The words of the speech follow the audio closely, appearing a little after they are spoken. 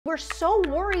We're so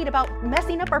worried about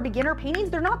messing up our beginner paintings.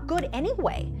 They're not good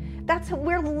anyway.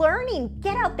 We're learning.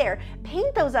 Get out there,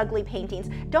 paint those ugly paintings.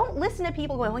 Don't listen to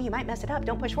people going, oh, you might mess it up.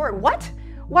 Don't push forward. What?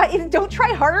 Don't try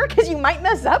harder because you might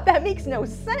mess up? That makes no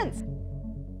sense.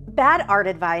 Bad art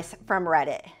advice from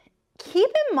Reddit. Keep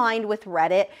in mind with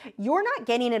Reddit, you're not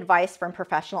getting advice from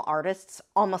professional artists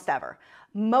almost ever.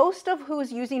 Most of who's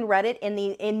using Reddit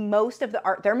in most of the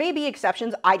art, there may be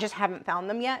exceptions, I just haven't found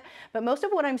them yet, but most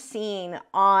of what I'm seeing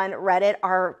on Reddit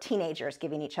are teenagers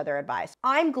giving each other advice.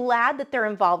 I'm glad that they're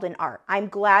involved in art. I'm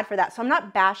glad for that. So I'm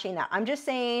not bashing that. I'm just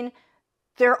saying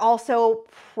they're also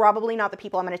probably not the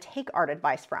people I'm going to take art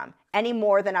advice from any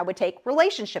more than I would take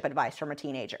relationship advice from a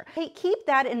teenager. Hey, keep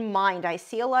that in mind. I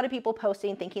see a lot of people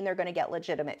posting thinking they're going to get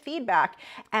legitimate feedback,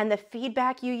 and the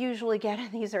feedback you usually get in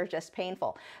these are just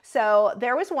painful. So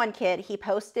there was one kid, he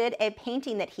posted a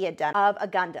painting that he had done of a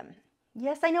Gundam.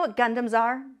 Yes, I know what Gundams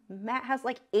are. Matt has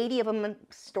like 80 of them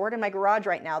stored in my garage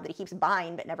right now that he keeps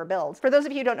buying but never builds. For those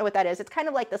of you who don't know what that is, it's kind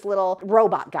of like this little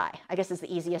robot guy, I guess is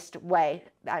the easiest way.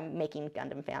 I'm making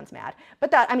Gundam fans mad. But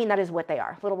that is what they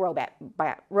are, little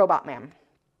robot man.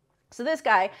 So this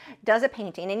guy does a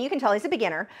painting, and you can tell he's a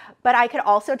beginner, but I could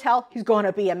also tell he's going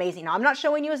to be amazing. Now, I'm not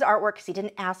showing you his artwork because he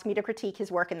didn't ask me to critique his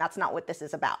work, and that's not what this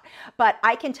is about. But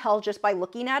I can tell just by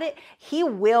looking at it, he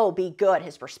will be good.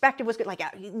 His perspective was good, like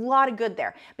a lot of good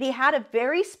there. But he had a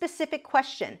very specific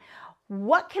question.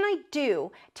 What can I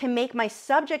do to make my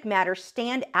subject matter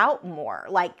stand out more?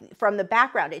 Like from the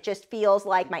background, it just feels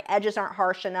like my edges aren't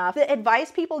harsh enough. The advice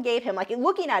people gave him, like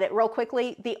looking at it real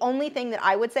quickly, the only thing that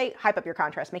I would say, hype up your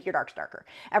contrast, make your darks darker.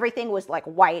 Everything was like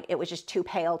white. It was just too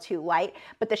pale, too light,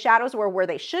 but the shadows were where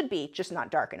they should be, just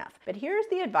not dark enough. But here's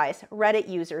the advice Reddit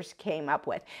users came up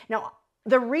with. Now,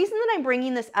 the reason that I'm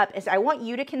bringing this up is I want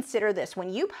you to consider this.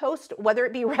 When you post, whether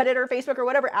it be Reddit or Facebook or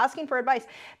whatever, asking for advice,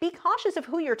 be cautious of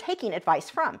who you're taking advice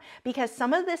from, because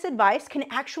some of this advice can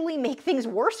actually make things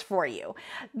worse for you.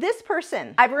 This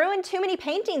person, I've ruined too many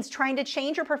paintings trying to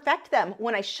change or perfect them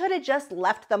when I should have just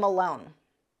left them alone.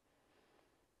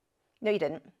 No, you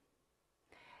didn't.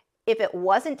 If it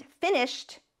wasn't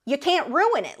finished, you can't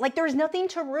ruin it. Like there's nothing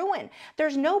to ruin.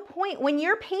 There's no point when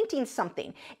you're painting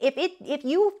something. If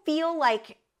you feel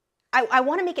like I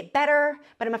want to make it better,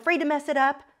 but I'm afraid to mess it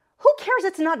up, who cares?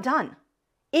 It's not done.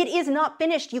 It is not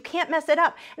finished. You can't mess it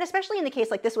up. And especially in the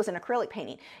case like this was an acrylic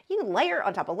painting, you layer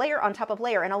on top of layer on top of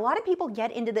layer. And a lot of people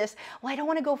get into this, well, I don't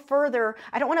want to go further.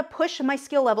 I don't want to push my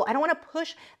skill level. I don't want to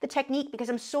push the technique because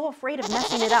I'm so afraid of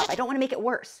messing it up. I don't want to make it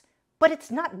worse. But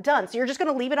it's not done. So you're just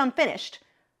going to leave it unfinished,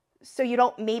 so you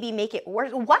don't maybe make it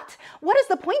worse. What? What is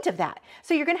the point of that?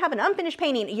 So you're going to have an unfinished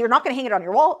painting. You're not going to hang it on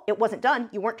your wall. It wasn't done.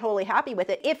 You weren't totally happy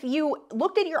with it. If you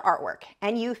looked at your artwork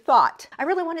and you thought, I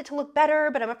really want it to look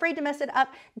better, but I'm afraid to mess it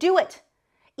up, do it.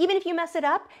 Even if you mess it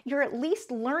up, you're at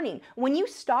least learning. When you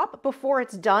stop before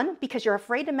it's done because you're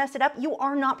afraid to mess it up, you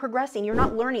are not progressing. You're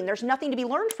not learning. There's nothing to be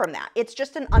learned from that. It's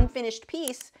just an unfinished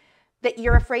piece that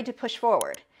you're afraid to push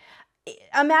forward.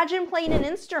 Imagine playing an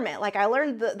instrument. Like I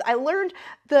learned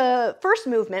the first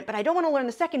movement, but I don't want to learn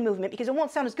the second movement because it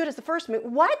won't sound as good as the first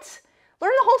movement. What?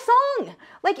 Learn the whole song.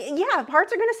 Like, yeah,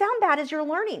 parts are going to sound bad as you're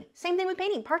learning. Same thing with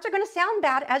painting. Parts are going to sound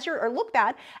bad as or look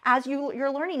bad as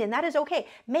you're learning, and that is okay.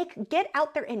 Get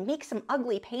out there and make some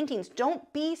ugly paintings.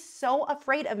 Don't be so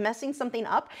afraid of messing something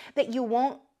up that you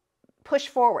won't push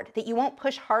forward, that you won't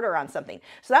push harder on something.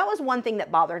 So that was one thing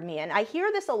that bothered me. And I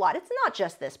hear this a lot. It's not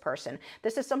just this person.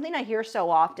 This is something I hear so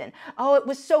often. Oh, it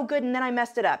was so good and then I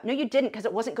messed it up. No, you didn't, because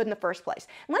it wasn't good in the first place.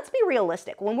 And let's be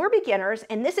realistic. When we're beginners,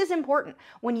 and this is important,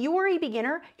 when you are a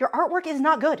beginner, your artwork is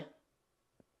not good.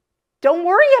 Don't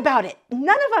worry about it.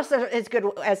 None of us are as good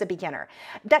as a beginner.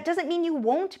 That doesn't mean you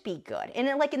won't be good.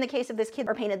 And like in the case of this kid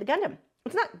who painted the Gundam,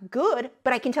 it's not good,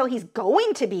 but I can tell he's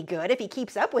going to be good if he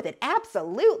keeps up with it.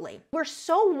 Absolutely. We're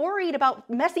so worried about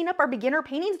messing up our beginner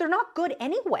paintings. They're not good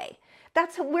anyway.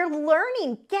 We're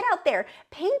learning. Get out there,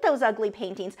 paint those ugly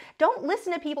paintings. Don't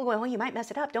listen to people going, oh, you might mess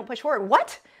it up. Don't push forward.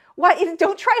 What?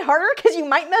 Don't try harder because you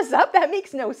might mess up? That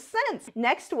makes no sense.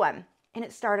 Next one. And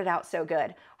it started out so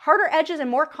good. Harder edges and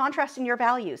more contrast in your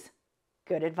values.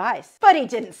 Good advice. But he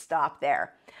didn't stop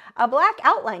there. A black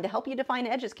outline to help you define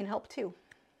edges can help too.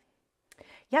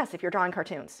 Yes, if you're drawing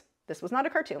cartoons. This was not a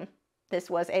cartoon. This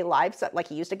was a live set, like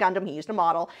he used a Gundam, he used a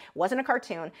model, it wasn't a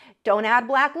cartoon. Don't add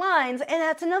black lines. And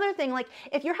that's another thing, like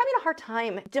if you're having a hard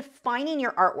time defining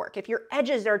your artwork, if your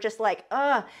edges are just like,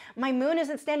 my moon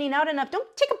isn't standing out enough, don't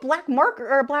take a black marker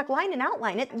or a black line and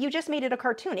outline it. You just made it a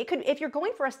cartoon. If you're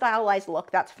going for a stylized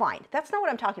look, that's fine. That's not what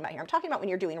I'm talking about here. I'm talking about when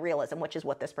you're doing realism, which is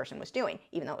what this person was doing,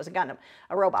 even though it was a Gundam,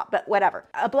 a robot, but whatever.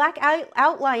 A black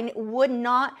outline would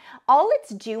not, all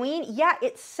it's doing, yeah,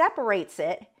 it separates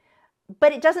it,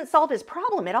 but it doesn't solve his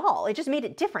problem at all. It just made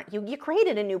it different. You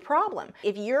created a new problem.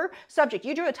 If your subject,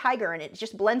 you drew a tiger and it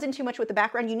just blends in too much with the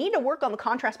background, you need to work on the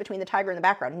contrast between the tiger and the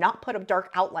background, not put a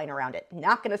dark outline around it.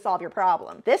 Not gonna solve your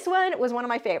problem. This one was one of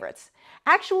my favorites.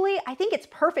 Actually, I think it's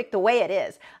perfect the way it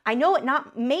is. I know it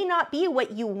may not be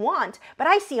what you want, but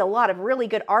I see a lot of really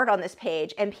good art on this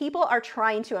page and people are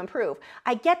trying to improve.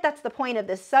 I get that's the point of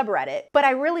this subreddit, but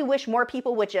I really wish more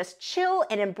people would just chill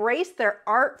and embrace their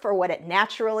art for what it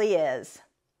naturally is.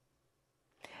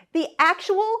 The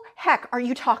actual heck are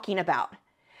you talking about?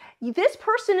 This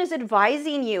person is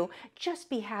advising you, just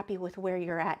be happy with where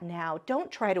you're at now.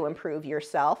 Don't try to improve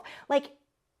yourself. Like,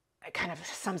 it kind of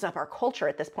sums up our culture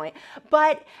at this point.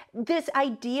 But this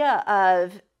idea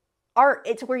of art,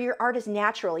 it's where your art is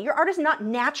naturally. Your art is not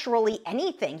naturally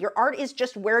anything. Your art is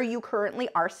just where you currently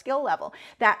are skill level.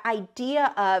 That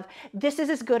idea of this is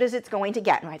as good as it's going to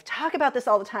get. And I talk about this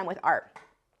all the time with art.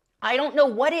 I don't know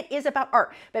what it is about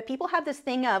art, but people have this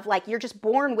thing of like, you're just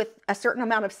born with a certain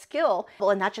amount of skill,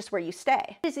 and that's just where you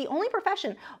stay. It's the only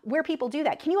profession where people do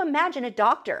that. Can you imagine a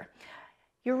doctor?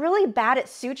 You're really bad at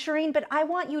suturing, but I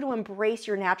want you to embrace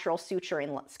your natural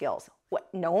suturing skills. What?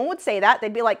 No one would say that.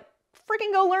 They'd be like,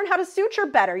 freaking go learn how to suture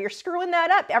better. You're screwing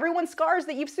that up. Everyone scars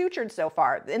that you've sutured so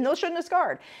far, and those shouldn't have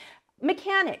scarred.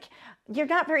 Mechanic, you're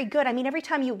not very good. I mean, every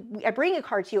time I bring a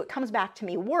card to you, it comes back to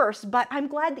me worse, but I'm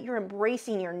glad that you're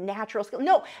embracing your natural skill.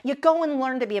 No, you go and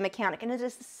learn to be a mechanic. And it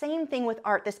is the same thing with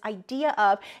art, this idea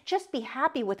of just be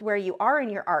happy with where you are in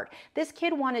your art. This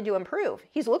kid wanted to improve.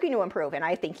 He's looking to improve, and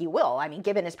I think he will. I mean,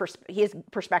 given his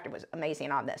perspective was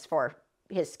amazing on this for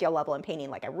his skill level in painting.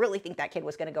 Like, I really think that kid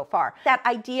was going to go far. That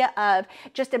idea of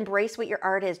just embrace what your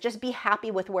art is, just be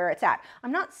happy with where it's at.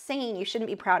 I'm not saying you shouldn't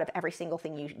be proud of every single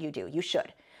thing you do. You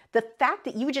should. The fact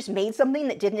that you just made something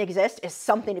that didn't exist is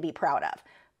something to be proud of.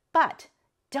 But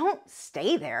don't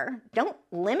stay there. Don't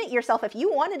limit yourself. If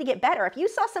you wanted to get better, if you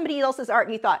saw somebody else's art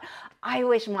and you thought, I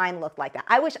wish mine looked like that.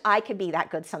 I wish I could be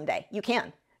that good someday. You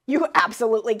can. You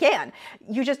absolutely can.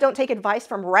 You just don't take advice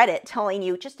from Reddit telling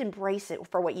you just embrace it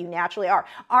for what you naturally are.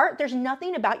 Art, there's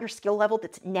nothing about your skill level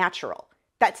that's natural.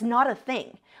 That's not a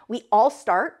thing. We all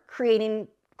start creating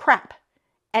crap,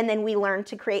 and then we learn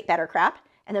to create better crap,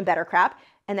 and then better crap,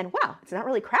 and then, wow, it's not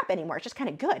really crap anymore. It's just kind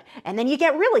of good. And then you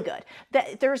get really good.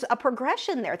 There's a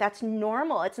progression there. That's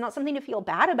normal. It's not something to feel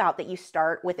bad about that you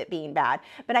start with it being bad.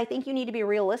 But I think you need to be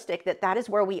realistic that that is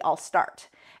where we all start.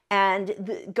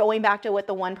 And going back to what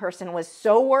the one person was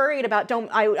so worried about,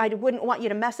 I wouldn't want you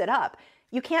to mess it up.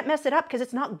 You can't mess it up because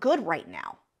it's not good right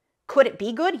now. Could it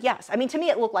be good? Yes. I mean, to me,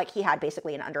 it looked like he had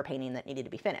basically an underpainting that needed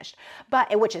to be finished,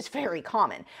 which is very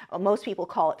common. Most people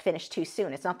call it finished too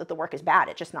soon. It's not that the work is bad,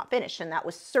 it's just not finished, and that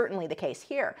was certainly the case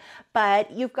here. But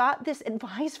you've got this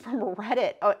advice from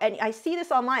Reddit, and I see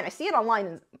this online. I see it online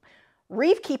in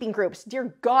reef keeping groups.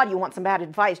 Dear God, you want some bad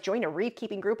advice? Join a reef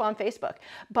keeping group on Facebook.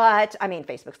 But, I mean,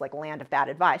 Facebook's like land of bad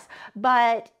advice.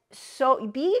 But, so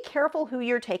be careful who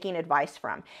you're taking advice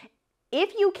from.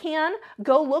 If you can,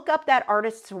 go look up that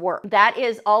artist's work. That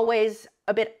is always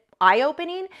a bit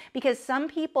eye-opening because some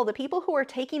people, the people who are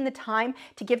taking the time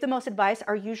to give the most advice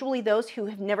are usually those who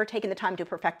have never taken the time to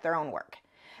perfect their own work,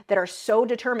 that are so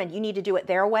determined you need to do it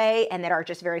their way and that are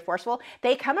just very forceful.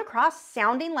 They come across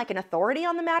sounding like an authority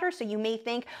on the matter, so you may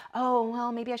think, oh,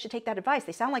 well, maybe I should take that advice.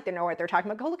 They sound like they know what they're talking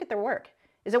about. Go look at their work.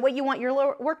 Is it what you want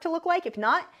your work to look like? If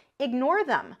not, ignore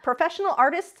them. Professional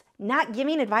artists not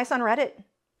giving advice on Reddit.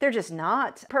 They're just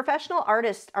not. Professional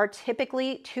artists are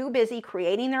typically too busy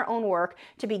creating their own work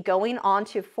to be going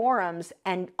onto forums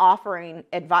and offering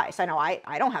advice. I know I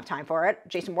don't have time for it.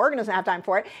 Jason Morgan doesn't have time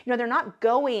for it. You know, they're not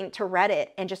going to Reddit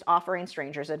and just offering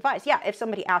strangers advice. Yeah, if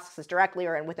somebody asks us directly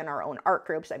or within our own art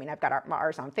groups, I mean, I've got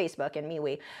ours on Facebook and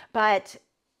MeWe, but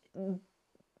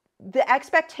the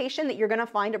expectation that you're going to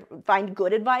find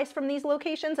good advice from these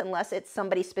locations, unless it's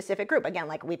somebody's specific group. Again,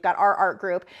 like we've got our art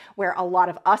group where a lot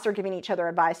of us are giving each other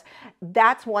advice.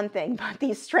 That's one thing. But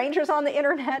these strangers on the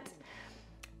internet,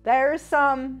 it's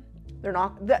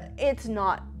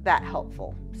not that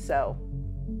helpful. So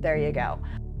there you go.